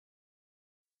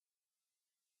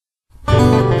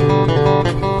As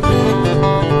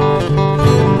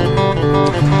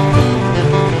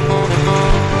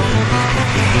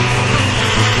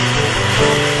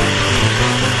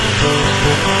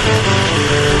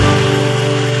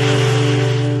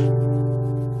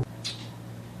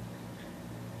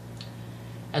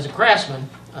a craftsman,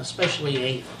 especially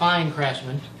a fine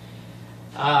craftsman,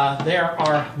 there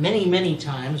are many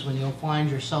times when you'll find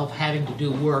yourself having to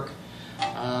do work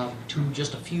to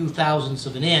just a few thousandths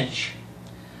of an inch.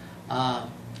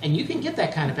 And you can get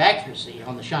that kind of accuracy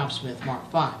on the Shopsmith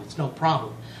Mark V. It's no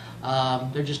problem.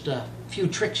 There are just a few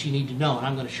tricks you need to know, and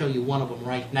I'm going to show you one of them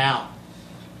right now.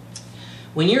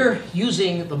 When you're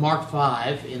using the Mark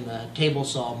V in the table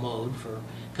saw mode for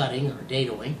cutting or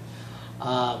dadoing,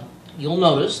 you'll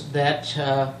notice that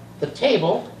the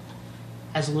table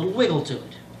has a little wiggle to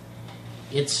it.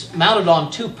 It's mounted on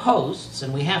two posts,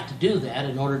 and we have to do that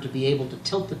in order to be able to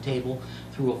tilt the table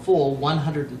through a full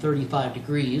 135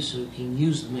 degrees so you can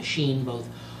use the machine both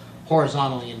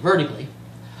horizontally and vertically.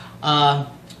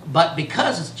 But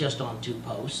because it's just on two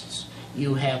posts,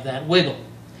 you have that wiggle.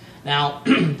 Now,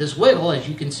 this wiggle, as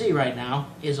you can see right now,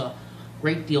 is a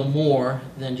great deal more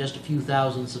than just a few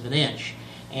thousandths of an inch.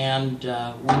 And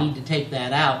we need to take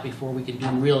that out before we can do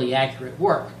really accurate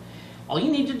work. All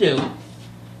you need to do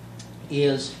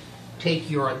is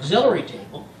take your auxiliary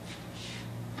table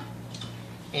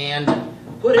and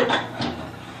put it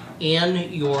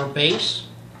in your base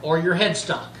or your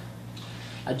headstock.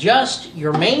 Adjust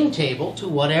your main table to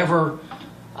whatever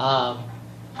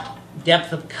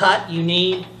depth of cut you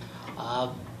need.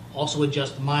 Also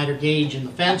adjust the miter gauge and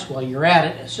the fence while you're at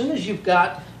it. As soon as you've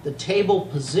got the table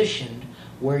positioned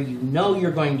where you know you're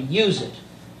going to use it,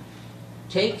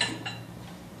 take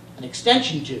an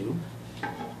extension tube,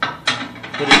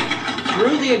 put it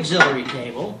through the auxiliary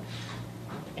table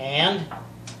and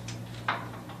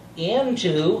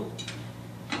into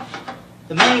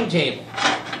the main table.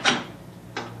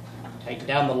 Take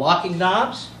down the locking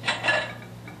knobs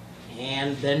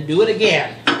and then do it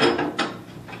again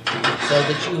so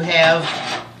that you have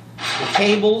the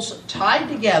tables tied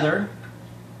together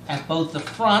at both the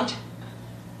front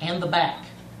and the back.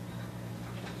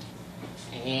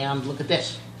 And look at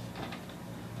this.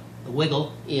 The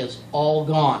wiggle is all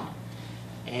gone.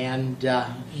 And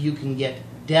you can get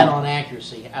dead on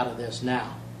accuracy out of this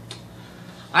now.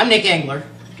 I'm Nick Engler,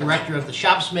 director of the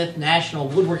Shopsmith National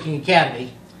Woodworking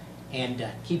Academy, and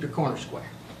keep your corner square.